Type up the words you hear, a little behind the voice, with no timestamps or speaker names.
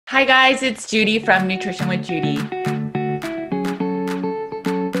Hi guys, it's Judy from Nutrition with Judy.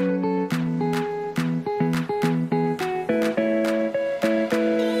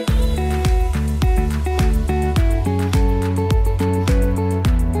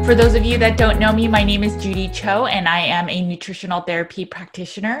 For those of you that don't know me, my name is Judy Cho, and I am a nutritional therapy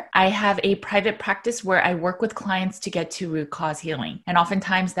practitioner. I have a private practice where I work with clients to get to root cause healing. And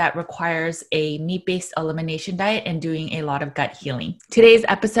oftentimes that requires a meat-based elimination diet and doing a lot of gut healing. Today's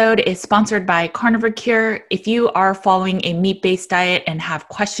episode is sponsored by Carnivore Cure. If you are following a meat-based diet and have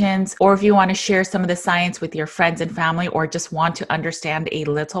questions, or if you want to share some of the science with your friends and family, or just want to understand a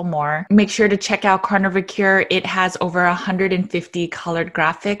little more, make sure to check out Carnivore Cure. It has over 150 colored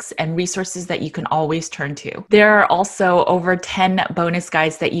graphics and resources that you can always turn to. There are also over 10 bonus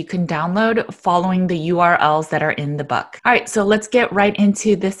guides that you can download following the URLs that are in the book. All right, so let's get right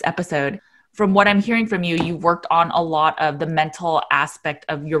into this episode. From what I'm hearing from you, you've worked on a lot of the mental aspect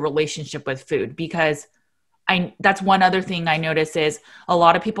of your relationship with food, because that's one other thing I notice is a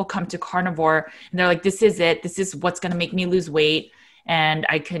lot of people come to carnivore and they're like, this is it. This is what's going to make me lose weight. And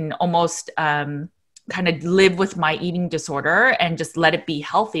I can almost kind of live with my eating disorder and just let it be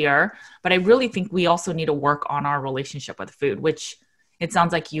healthier. But I really think we also need to work on our relationship with food, which it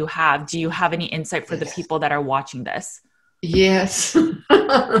sounds like you have. Do you have any insight for the people that are watching this? Yes.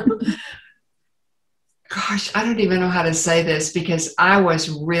 Gosh, I don't even know how to say this because I was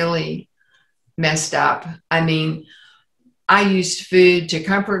really messed up. I mean, I used food to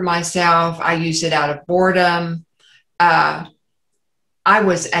comfort myself. I used it out of boredom. I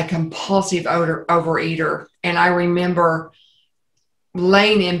was a compulsive overeater. And I remember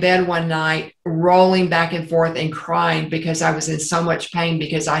laying in bed one night, rolling back and forth and crying because I was in so much pain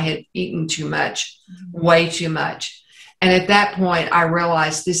because I had eaten too much, way too much. And at that point, I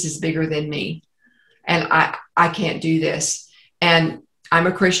realized this is bigger than me. And I can't do this. And I'm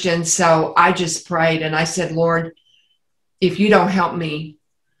a Christian, so I just prayed and I said, Lord, if you don't help me,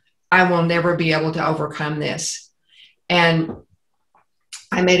 I will never be able to overcome this. And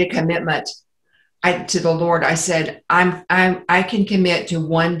I made a commitment to the Lord. I said, I can commit to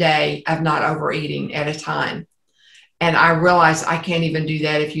one day of not overeating at a time. And I realized I can't even do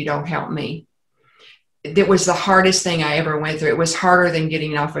that if you don't help me. It was the hardest thing I ever went through. It was harder than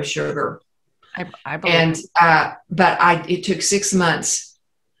getting off of sugar. I believe. And, it took 6 months.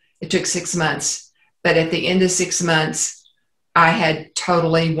 It took 6 months. But at the end of 6 months, I had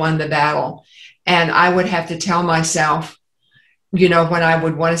totally won the battle. And I would have to tell myself, when I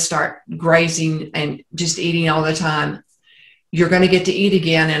would want to start grazing and just eating all the time, you're going to get to eat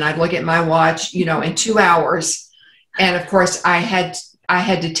again. And I'd look at my watch, in 2 hours. And of course I had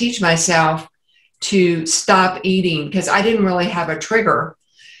to teach myself to stop eating because I didn't really have a trigger.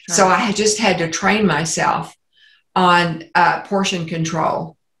 Sure. So I just had to train myself on portion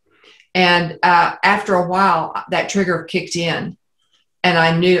control. And after a while, that trigger kicked in. And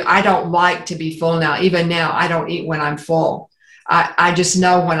I knew I don't like to be full now. Even now, I don't eat when I'm full. I just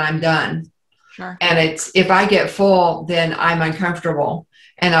know when I'm done. Sure. And if I get full, then I'm uncomfortable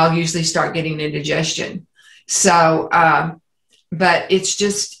and I'll usually start getting indigestion. So, but it's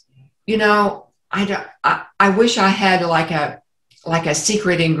just, I wish I had like a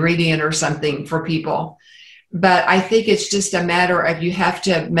secret ingredient or something for people, but I think it's just a matter of you have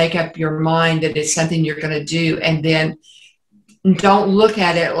to make up your mind that it's something you're going to do. And then don't look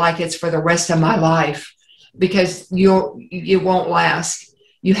at it like it's for the rest of my life. Because it won't last.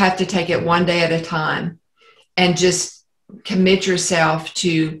 You have to take it one day at a time and just commit yourself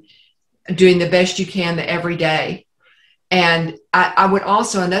to doing the best you can every day. And I would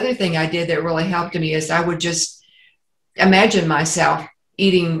also, another thing I did that really helped me is I would just imagine myself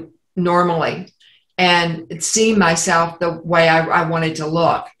eating normally and see myself the way I wanted to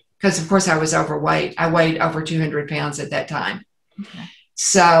look. Because of course I was overweight. I weighed over 200 pounds at that time. Okay.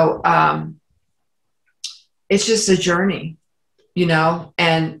 So, it's just a journey,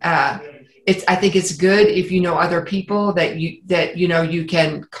 and I think it's good if you know other people that you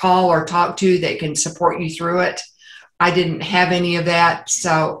can call or talk to that can support you through it. I didn't have any of that,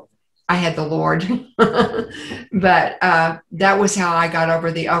 so I had the Lord. But that was how I got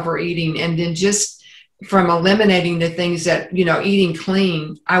over the overeating. And then just from eliminating the things that, eating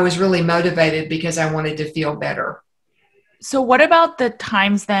clean, I was really motivated because I wanted to feel better. So what about the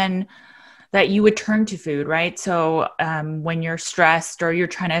times then that you would turn to food, right? So when you're stressed or you're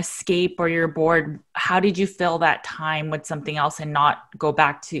trying to escape or you're bored, how did you fill that time with something else and not go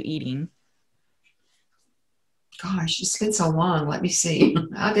back to eating? Gosh, it's been so long. Let me see.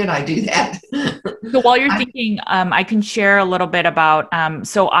 How did I do that? So while you're thinking, I can share a little bit about,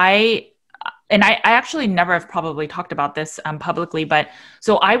 so I and I actually never have probably talked about this publicly, but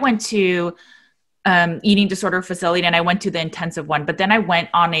so I went to eating disorder facility and I went to the intensive one, but then I went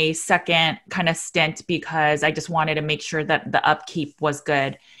on a second kind of stint because I just wanted to make sure that the upkeep was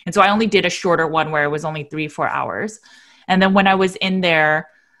good. And so I only did a shorter one where it was only 3-4 hours. And then when I was in there,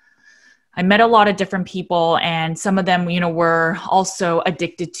 I met a lot of different people, and some of them, were also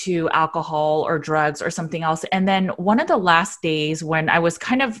addicted to alcohol or drugs or something else. And then one of the last days when I was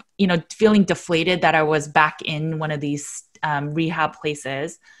kind of, feeling deflated that I was back in one of these rehab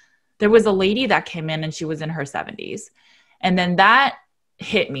places, there was a lady that came in and she was in her 70s. And then that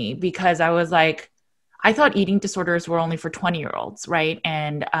hit me because I was like, I thought eating disorders were only for 20-year-olds, right?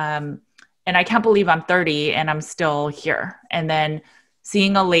 And I can't believe I'm 30 and I'm still here. And then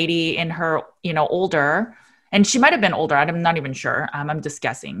seeing a lady in her, older, and she might've been older. I'm not even sure. I'm just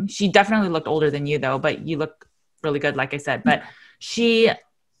guessing. She definitely looked older than you though, but you look really good, like I said, but she,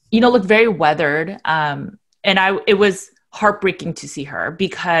 looked very weathered. And it was heartbreaking to see her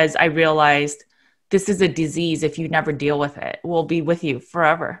because I realized this is a disease. If you never deal with it, will be with you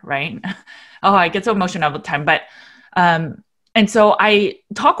forever. Right. Oh, I get so emotional all the time, but, and so I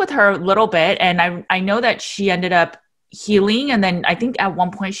talked with her a little bit, and I know that she ended up healing. And then I think at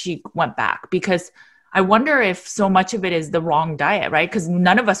one point she went back because I wonder if so much of it is the wrong diet, right? Because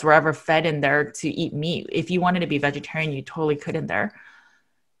none of us were ever fed in there to eat meat. If you wanted to be vegetarian, you totally could in there.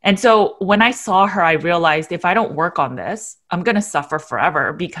 And so when I saw her, I realized if I don't work on this, I'm going to suffer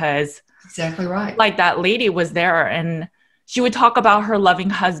forever because exactly right. Like that lady was there and she would talk about her loving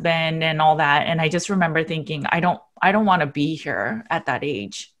husband and all that. And I just remember thinking, I don't want to be here at that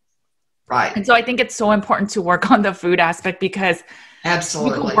age. Right. And so I think it's so important to work on the food aspect because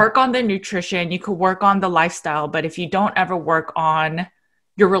absolutely, you can work on the nutrition, you could work on the lifestyle, but if you don't ever work on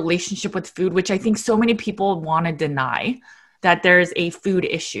your relationship with food, which I think so many people want to deny that there's a food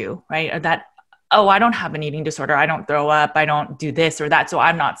issue, right? Or that, oh, I don't have an eating disorder. I don't throw up. I don't do this or that. So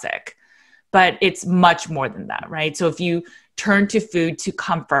I'm not sick, but it's much more than that, right? So if you turn to food to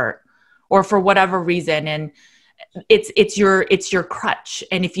comfort or for whatever reason, and it's your crutch.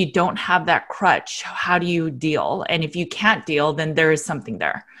 And if you don't have that crutch, how do you deal? And if you can't deal, then there is something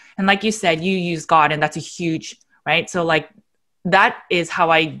there. And like you said, you use God, and that's a huge, right? So like, that is how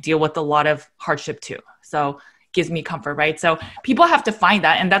I deal with a lot of hardship too. So it gives me comfort, right? So people have to find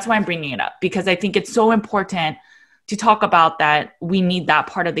that. And that's why I'm bringing it up, because I think it's so important to talk about that. We need that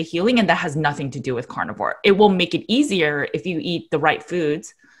part of the healing, and that has nothing to do with carnivore. It will make it easier if you eat the right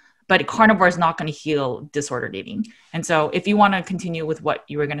foods, but carnivore is not going to heal disordered eating. And so if you want to continue with what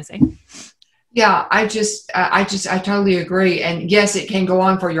you were going to say. Yeah, I totally agree. And yes, it can go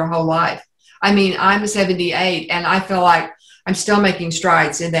on for your whole life. I mean, I'm 78 and I feel like I'm still making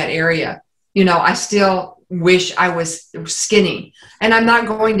strides in that area. I still wish I was skinny, and I'm not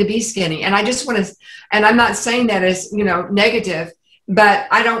going to be skinny. And I just want to, and I'm not saying that as, negative, but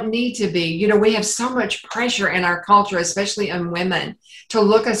I don't need to be. We have so much pressure in our culture, especially on women, to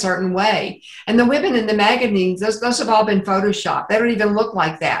look a certain way. And the women in the magazines, those have all been photoshopped. They don't even look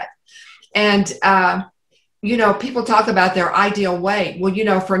like that. And, people talk about their ideal weight.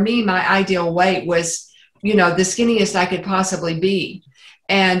 Well, for me, my ideal weight was, the skinniest I could possibly be.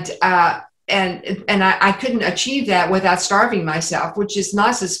 And I couldn't achieve that without starving myself, which is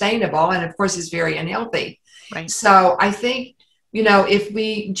not sustainable. And of course, is very unhealthy. Right. So I think, if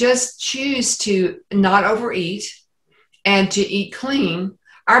we just choose to not overeat and to eat clean,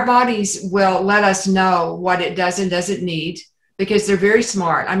 our bodies will let us know what it does and doesn't need, because they're very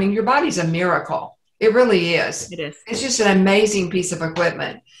smart. I mean, your body's a miracle. It really is. It is. It's just an amazing piece of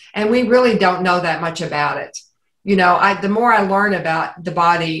equipment. And we really don't know that much about it. The more I learn about the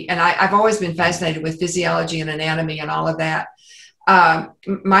body, and I've always been fascinated with physiology and anatomy and all of that.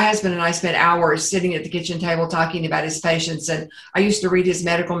 My husband and I spent hours sitting at the kitchen table talking about his patients, and I used to read his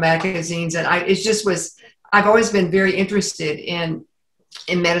medical magazines, and I've always been very interested in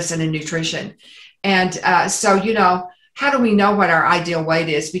medicine and nutrition. And so, how do we know what our ideal weight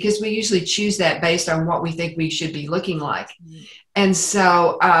is? Because we usually choose that based on what we think we should be looking like. Mm-hmm. And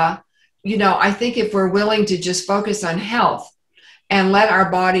so, I think if we're willing to just focus on health and let our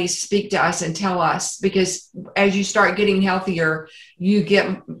bodies speak to us and tell us, because as you start getting healthier, you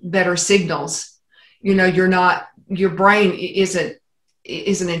get better signals. Your brain isn't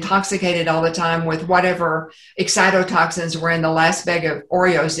intoxicated all the time with whatever excitotoxins were in the last bag of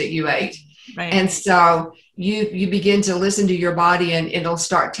Oreos that you ate. Right. And so you begin to listen to your body, and it'll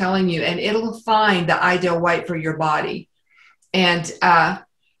start telling you, and it'll find the ideal weight for your body. And,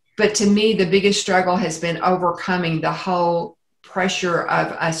 but to me, the biggest struggle has been overcoming the whole pressure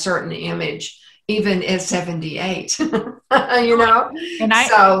of a certain image, even at 78. you know? And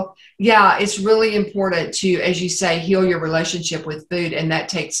So yeah, it's really important to, as you say, heal your relationship with food. And that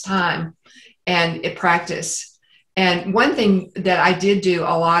takes time and it practice. And one thing that I did do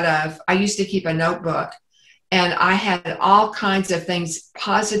a lot of, I used to keep a notebook and I had all kinds of things,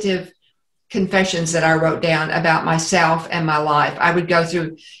 positive confessions that I wrote down about myself and my life. I would go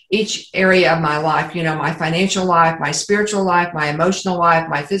through each area of my life, you know, my financial life, my spiritual life, my emotional life,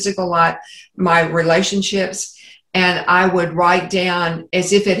 my physical life, my relationships. And I would write down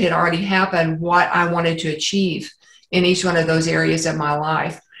as if it had already happened what I wanted to achieve in each one of those areas of my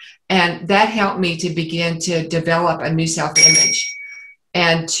life. And that helped me to begin to develop a new self-image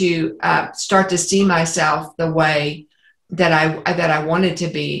and to start to see myself the way that I wanted to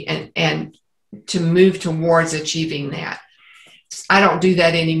be, and to move towards achieving that. I don't do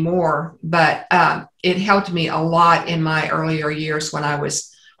that anymore, but it helped me a lot in my earlier years when I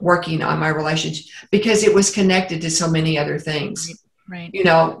was working on my relationship, because it was connected to so many other things, right. You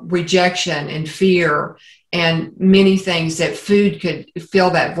know, rejection and fear and many things that food could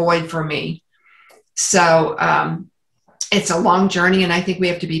fill that void for me. So it's a long journey, and I think we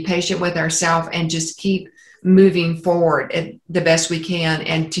have to be patient with ourselves and just keep moving forward at the best we can,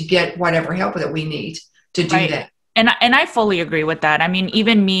 and to get whatever help that we need to do that. And I fully agree with that. I mean,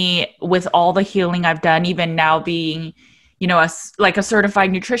 even me, with all the healing I've done, even now being, you know, like a certified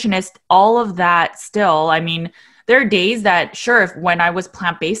nutritionist, all of that still, I mean, there are days that, sure, if when I was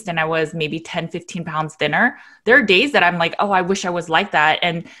plant-based and I was maybe 10, 15 pounds thinner, there are days that I'm like, oh, I wish I was like that.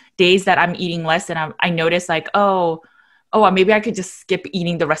 And days that I'm eating less and I notice like, oh, maybe I could just skip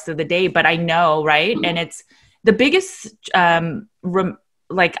eating the rest of the day, but I know, right? And it's the biggest,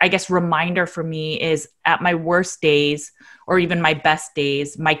 I guess, reminder for me is at my worst days or even my best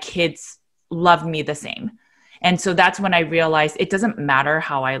days, my kids love me the same. And so that's when I realized it doesn't matter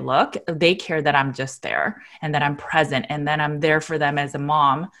how I look. They care that I'm just there and that I'm present and that I'm there for them as a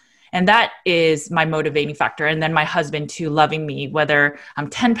mom. And that is my motivating factor. And then my husband too, loving me, whether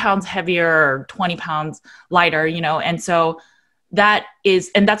I'm 10 pounds heavier or 20 pounds lighter, you know? And so that's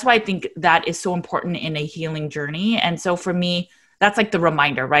why I think that is so important in a healing journey. And so for me, that's like the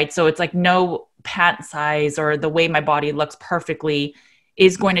reminder, right? So it's like no pant size or the way my body looks perfectly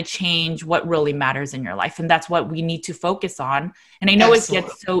is going to change what really matters in your life. And that's what we need to focus on. And I know It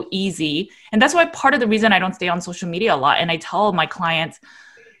gets so easy. And that's why part of the reason I don't stay on social media a lot. And I tell my clients,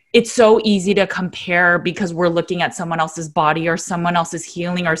 it's so easy to compare because we're looking at someone else's body or someone else's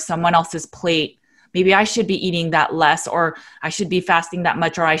healing or someone else's plate. Maybe I should be eating that less, or I should be fasting that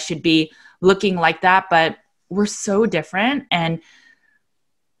much, or I should be looking like that. But we're so different. And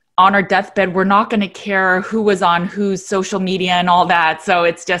on our deathbed, we're not going to care who was on whose social media and all that. So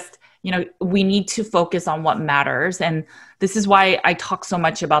it's just, you know, we need to focus on what matters. And this is why I talk so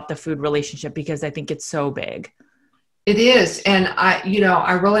much about the food relationship, because I think it's so big. It is. And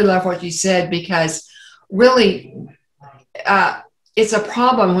I really love what you said, because really it's a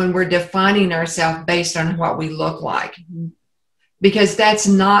problem when we're defining ourselves based on what we look like, because that's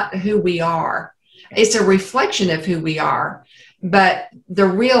not who we are. It's a reflection of who we are. But the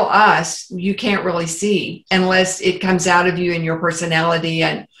real us, you can't really see unless it comes out of you and your personality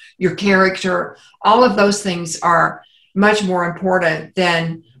and your character. All of those things are much more important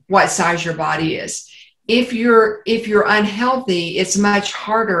than what size your body is. If you're unhealthy, it's much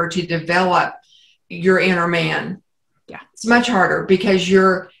harder to develop your inner man. Yeah. It's much harder because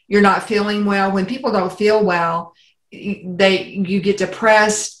you're not feeling well. When people don't feel well, you get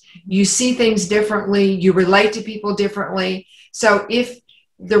depressed, you see things differently, you relate to people differently. So if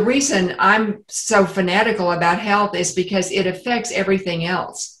the reason I'm so fanatical about health is because it affects everything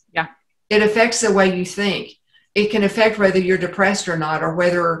else. Yeah. It affects the way you think. It can affect whether you're depressed or not, or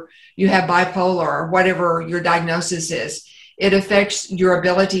whether you have bipolar or whatever your diagnosis is. It affects your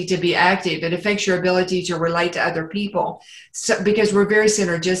ability to be active. It affects your ability to relate to other people. So, because we're very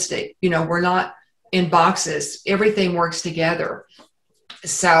synergistic, we're not in boxes. Everything works together.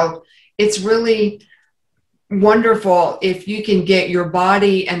 So it's really wonderful if you can get your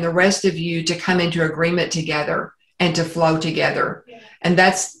body and the rest of you to come into agreement together and to flow together. And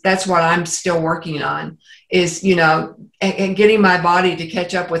that's what I'm still working on, is, and getting my body to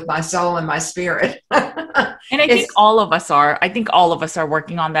catch up with my soul and my spirit. And I think all of us are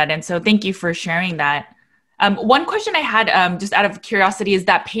working on that. And so thank you for sharing that. One question I had, just out of curiosity, is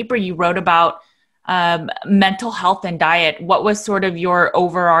that paper you wrote about mental health and diet. What was sort of your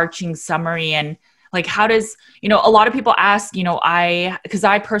overarching summary? And like, how does, a lot of people ask, because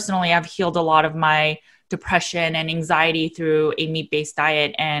I personally have healed a lot of my depression and anxiety through a meat-based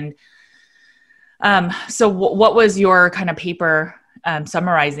diet. And so what was your kind of paper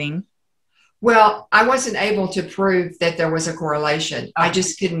summarizing? Well, I wasn't able to prove that there was a correlation. I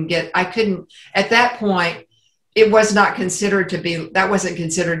just I couldn't, at that point, it was not considered to be, that wasn't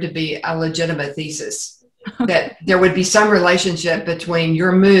considered to be a legitimate thesis, that there would be some relationship between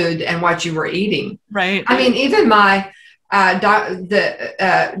your mood and what you were eating. Right. I mean, even my,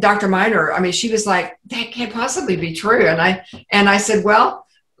 Dr. Miner, I mean, she was like, that can't possibly be true. And I said, well,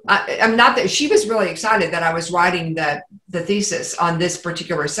 I'm not that she was really excited that I was writing the thesis on this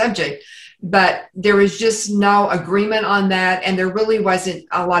particular subject, but there was just no agreement on that. And there really wasn't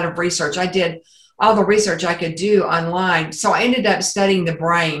a lot of research. I did all the research I could do online. So I ended up studying the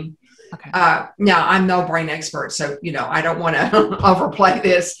brain. Okay. Now I'm no brain expert, so, I don't want to overplay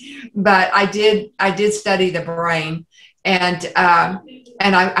this, but I did study the brain, and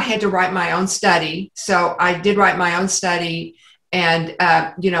I had to write my own study. So I did write my own study, and,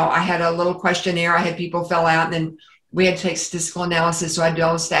 I had a little questionnaire I had people fill out, and then we had to take statistical analysis. So I did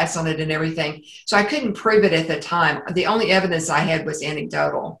all the stats on it and everything. So I couldn't prove it at the time. The only evidence I had was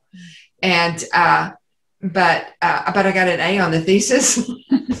anecdotal. And, but I got an A on the thesis.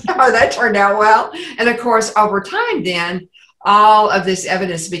 So that turned out well. And of course, over time, then all of this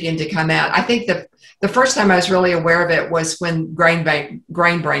evidence began to come out. I think the first time I was really aware of it was when Grain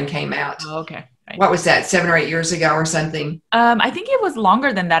Brain came out. Oh, okay. Right. What was that, 7 or 8 years ago or something? I think it was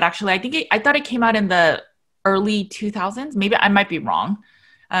longer than that, actually. I thought it came out in the early 2000s. Maybe I might be wrong.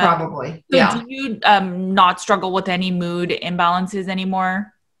 Probably. So yeah. do you not struggle with any mood imbalances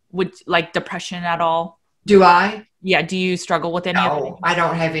anymore? Like depression at all? Do I? Yeah. Do you struggle with any of it? No, I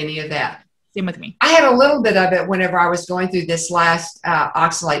don't have any of that. Same with me. I had a little bit of it whenever I was going through this last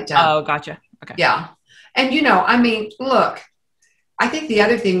oxalate dump. Oh, gotcha. Okay. Yeah. And, I mean, look, I think the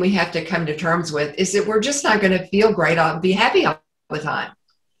other thing we have to come to terms with is that we're just not going to feel great, be happy all the time.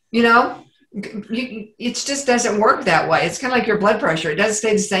 It just doesn't work that way. It's kind of like your blood pressure. It doesn't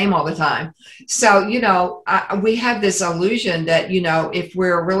stay the same all the time. So, we have this illusion that, if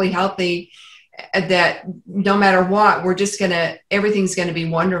we're really healthy, that no matter what, everything's going to be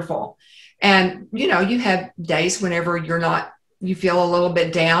wonderful. And, you have days whenever you feel a little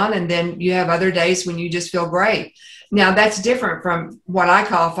bit down, and then you have other days when you just feel great. Now that's different from what I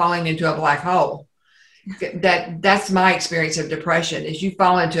call falling into a black hole. That's my experience of depression, is you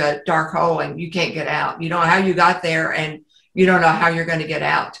fall into a dark hole and you can't get out. You don't know how you got there, and you don't know how you're going to get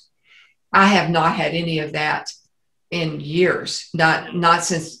out. I have not had any of that in years. Not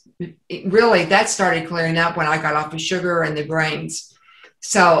since really that started clearing up when I got off of sugar and the grains.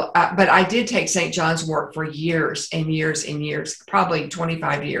 So, but I did take St. John's wort for years and years and years, probably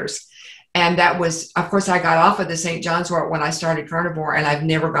 25 years. And that was, of course, I got off of the St. John's wort when I started Carnivore, and I've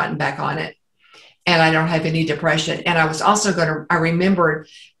never gotten back on it. And I don't have any depression. And I was also I remembered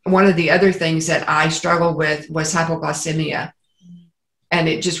one of the other things that I struggled with was hypoglycemia. And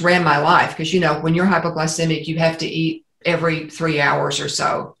it just ran my life because, when you're hypoglycemic, you have to eat every 3 hours or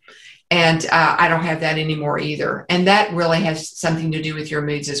so. And I don't have that anymore either. And that really has something to do with your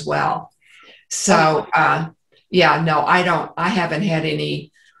moods as well. So, no, I haven't had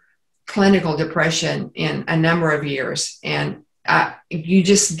any clinical depression in a number of years. And you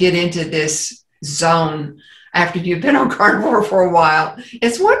just get into this zone after you've been on Carnivore for a while.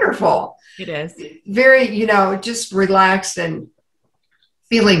 It's wonderful. It is. Very, just relaxed and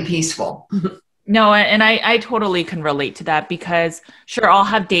feeling peaceful. No, and I totally can relate to that, because sure, I'll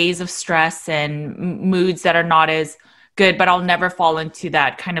have days of stress and moods that are not as good, but I'll never fall into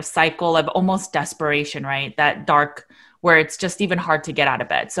that kind of cycle of almost desperation, right? That dark, where it's just even hard to get out of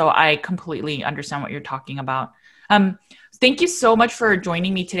bed. So I completely understand what you're talking about. Thank you so much for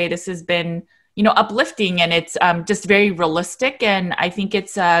joining me today. This has been, uplifting, and it's just very realistic. And I think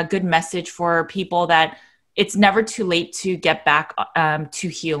it's a good message for people that it's never too late to get back to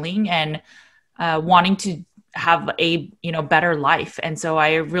healing and wanting to have a, better life. And so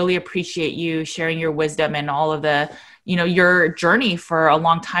I really appreciate you sharing your wisdom and all of the, your journey for a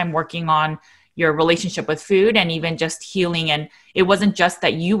long time working on your relationship with food and even just healing. And it wasn't just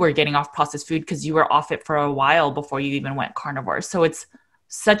that you were getting off processed food, because you were off it for a while before you even went carnivore. So it's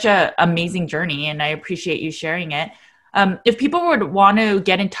such an amazing journey, and I appreciate you sharing it. If people would want to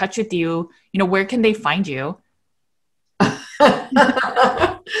get in touch with you, where can they find you?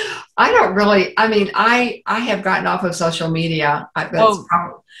 I don't really, I have gotten off of social media.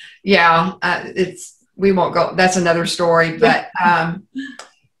 We won't go, that's another story, but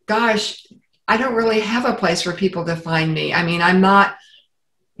gosh, I don't really have a place for people to find me. I'm not,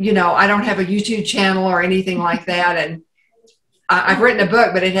 I don't have a YouTube channel or anything like that. And I've written a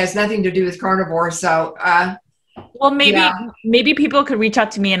book, but it has nothing to do with Carnivore. So, well, maybe people could reach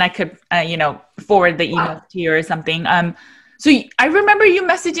out to me, and I could, forward the email to you or something. So I remember you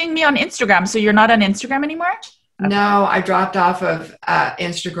messaging me on Instagram. So you're not on Instagram anymore? No, I dropped off of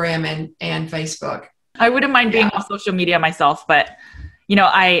Instagram and Facebook. I wouldn't mind being on social media myself, but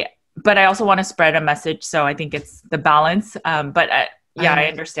I also want to spread a message. So I think it's the balance. I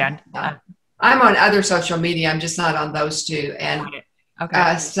understand. I'm on other social media. I'm just not on those two. And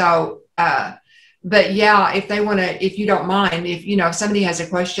but yeah, if you don't mind, if somebody has a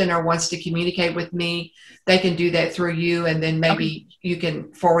question or wants to communicate with me, they can do that through you. And then maybe you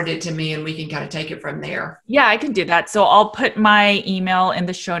can forward it to me and we can kind of take it from there. Yeah, I can do that. So I'll put my email in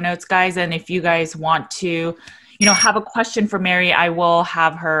the show notes, guys. And if you guys want to, have a question for Mary, I will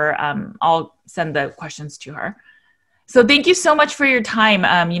have her, I'll send the questions to her. So thank you so much for your time.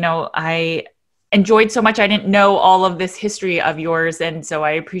 I enjoyed so much. I didn't know all of this history of yours. And so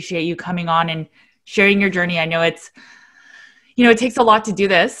I appreciate you coming on and sharing your journey. I know it takes a lot to do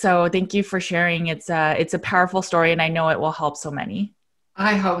this. So thank you for sharing. It's a powerful story and I know it will help so many.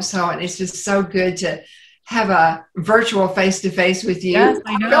 I hope so. And it's just so good to have a virtual face-to-face with you. Yes,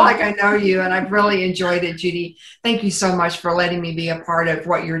 I feel like I know you and I've really enjoyed it, Judy. Thank you so much for letting me be a part of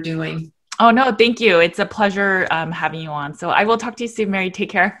what you're doing. Oh, no, thank you. It's a pleasure having you on. So I will talk to you soon, Mary. Take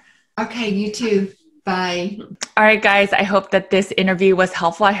care. Okay, you too. Bye. All right, guys, I hope that this interview was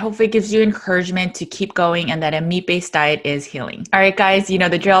helpful. I hope it gives you encouragement to keep going and that a meat-based diet is healing. All right, guys, you know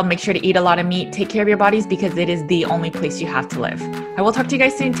the drill. Make sure to eat a lot of meat. Take care of your bodies because it is the only place you have to live. I will talk to you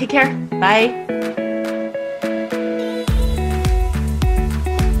guys soon. Take care. Bye.